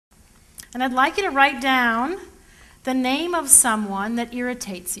And I'd like you to write down the name of someone that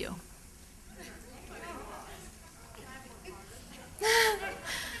irritates you.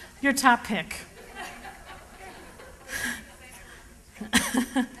 Your top pick.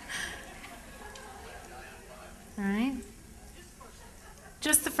 All right?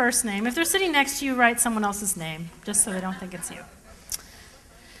 Just the first name. If they're sitting next to you, write someone else's name, just so they don't think it's you.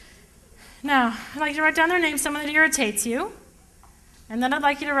 Now, I'd like you to write down their name, someone that irritates you. And then I'd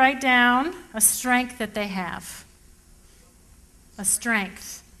like you to write down a strength that they have. A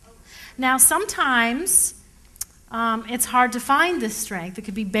strength. Now, sometimes it's hard to find this strength. It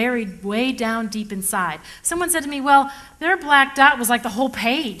could be buried way down deep inside. Someone said to me, well, their black dot was like the whole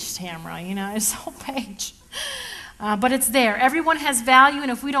page, Tamara, it's the whole page. But it's there. Everyone has value,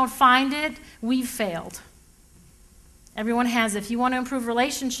 and if we don't find it, we've failed. Everyone has it. If you want to improve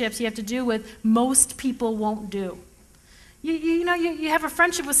relationships, you have to do what most people won't do. You have a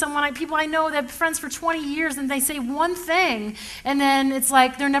friendship with someone, people I know that have been friends for 20 years, and they say one thing, and then it's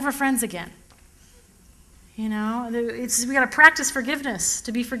like they're never friends again. We got to practice forgiveness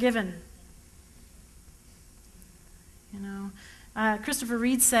to be forgiven. Christopher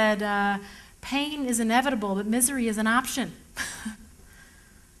Reed said, pain is inevitable, but misery is an option.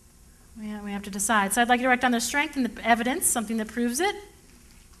 We have to decide. So I'd like you to write down the strength and the evidence, something that proves it.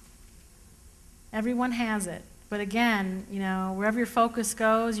 Everyone has it. But again, wherever your focus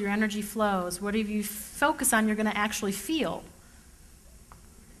goes, your energy flows. Whatever you focus on, you're going to actually feel.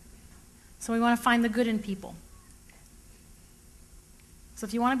 So we want to find the good in people. So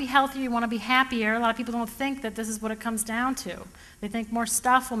if you want to be healthier, you want to be happier, a lot of people don't think that this is what it comes down to. They think more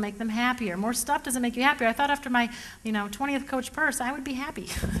stuff will make them happier. More stuff doesn't make you happier. I thought after my 20th Coach purse, I would be happy.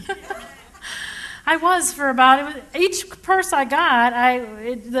 I was for each purse I got,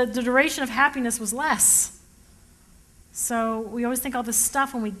 the duration of happiness was less. So we always think all this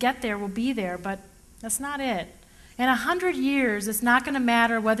stuff when we get there will be there, but that's not it. In 100 years, it's not going to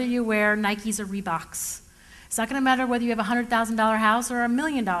matter whether you wear Nikes or Reeboks. It's not going to matter whether you have a $100,000 house or a $1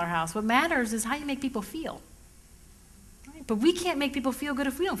 million house. What matters is how you make people feel. Right? But we can't make people feel good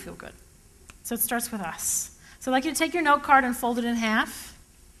if we don't feel good. So it starts with us. So I'd like you to take your note card and fold it in half.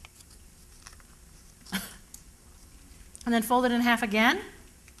 And then fold it in half again.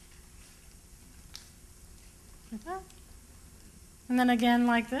 Like that. And then again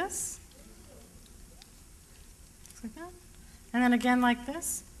like this. Like that. And then again like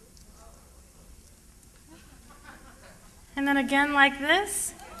this. And then again like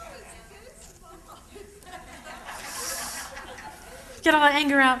this. Get all that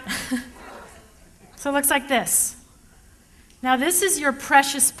anger out. So it looks like this. Now this is your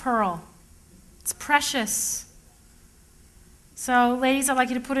precious pearl. It's precious. So ladies, I'd like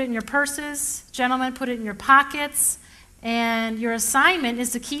you to put it in your purses. Gentlemen, put it in your pockets. And your assignment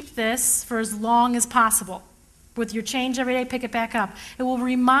is to keep this for as long as possible. With your change every day, pick it back up. It will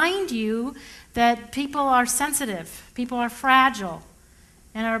remind you that people are sensitive, people are fragile.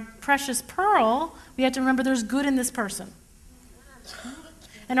 And our precious pearl, we have to remember there's good in this person.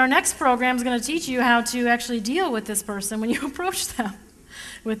 And our next program is going to teach you how to actually deal with this person when you approach them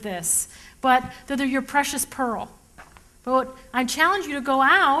with this. But they're your precious pearl. But I challenge you to go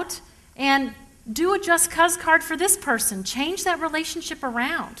out and do a Just 'Cause card for this person. Change that relationship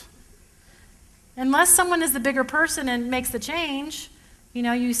around. Unless someone is the bigger person and makes the change,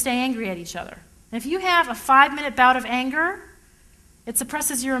 you stay angry at each other. And if you have a 5-minute bout of anger, it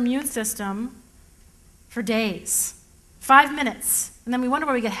suppresses your immune system for days. 5 minutes. And then we wonder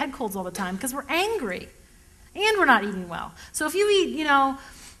why we get head colds all the time, because we're angry. And we're not eating well. So if you eat,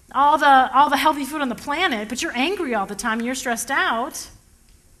 all the healthy food on the planet, but you're angry all the time and you're stressed out,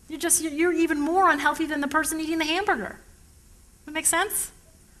 you're even more unhealthy than the person eating the hamburger. That make sense?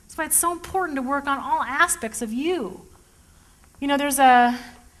 That's why it's so important to work on all aspects of you. There's Dale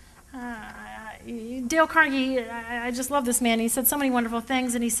Carnegie, I just love this man. He said so many wonderful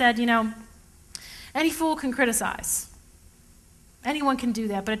things, and he said, any fool can criticize. Anyone can do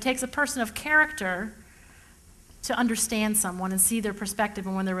that, but it takes a person of character to understand someone and see their perspective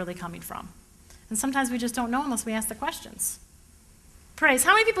and where they're really coming from. And sometimes we just don't know unless we ask the questions. Praise.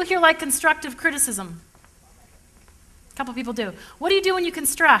 How many people here like constructive criticism? A couple people do. What do you do when you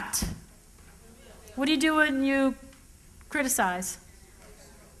construct? What do you do when you criticize?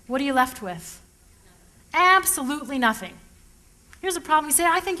 What are you left with? Absolutely nothing. Here's a problem. You say,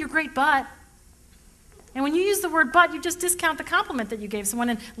 I think you're great, but. And when you use the word but, you just discount the compliment that you gave someone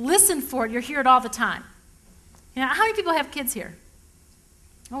and listen for it. You'll hear it all the time. How many people have kids here?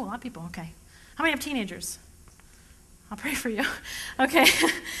 Oh, a lot of people. Okay. How many have teenagers? I'll pray for you. Okay.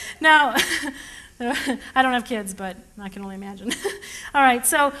 Now, I don't have kids, but I can only imagine. All right,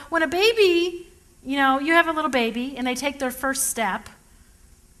 so when a baby, you have a little baby and they take their first step,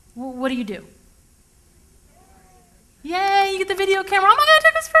 what do you do? Yay, you get the video camera. Oh my God, I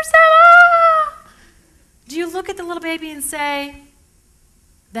took his first step. Ah! Do you look at the little baby and say,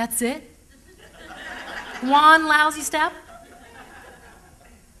 that's it? One lousy step?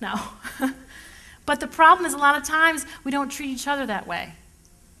 No. But the problem is a lot of times we don't treat each other that way.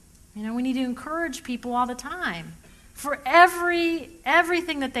 We need to encourage people all the time. For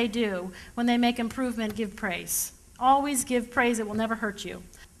everything that they do, when they make improvement, give praise. Always give praise. It will never hurt you.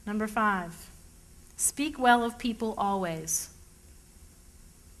 Number 5, speak well of people always.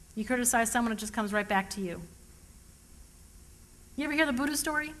 You criticize someone, it just comes right back to you. You ever hear the Buddha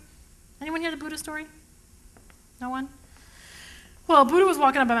story? Anyone hear the Buddha story? No one? Well, Buddha was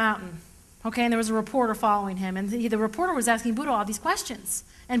walking up a mountain, okay, and there was a reporter following him, and the reporter was asking Buddha all these questions,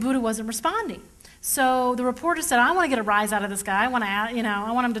 and Buddha wasn't responding. So the reporter said, I want to get a rise out of this guy. I want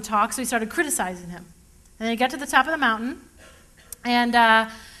him to talk. So he started criticizing him. And then he got to the top of the mountain, and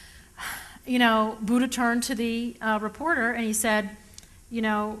Buddha turned to the reporter and he said,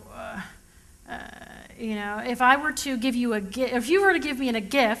 if I were to give you if you were to give me a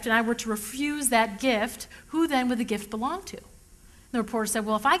gift and I were to refuse that gift, who then would the gift belong to? The reporter said,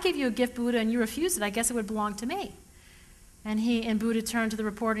 well, if I gave you a gift, Buddha, and you refused it, I guess it would belong to me. And Buddha turned to the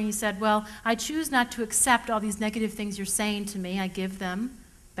reporter and he said, well, I choose not to accept all these negative things you're saying to me. I give them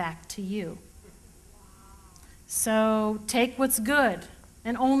back to you. So take what's good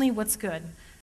and only what's good.